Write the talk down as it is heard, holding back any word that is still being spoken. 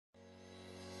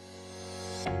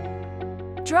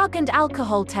drug and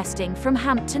alcohol testing from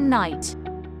Hampton Knight.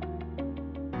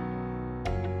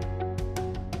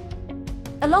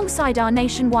 Alongside our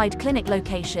nationwide clinic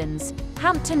locations,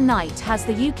 Hampton Knight has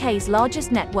the UK's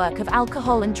largest network of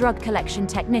alcohol and drug collection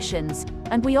technicians,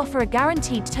 and we offer a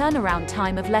guaranteed turnaround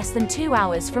time of less than 2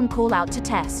 hours from call out to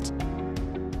test.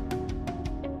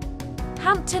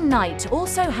 Hampton Knight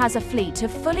also has a fleet of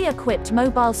fully equipped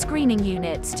mobile screening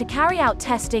units to carry out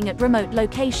testing at remote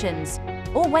locations,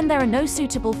 or when there are no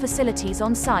suitable facilities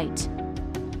on site.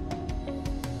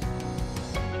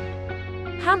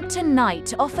 Hampton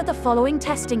Knight offer the following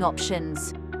testing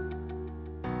options.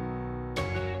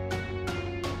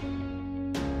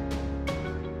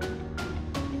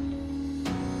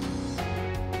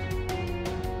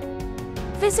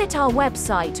 Visit our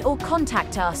website or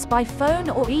contact us by phone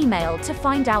or email to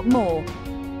find out more.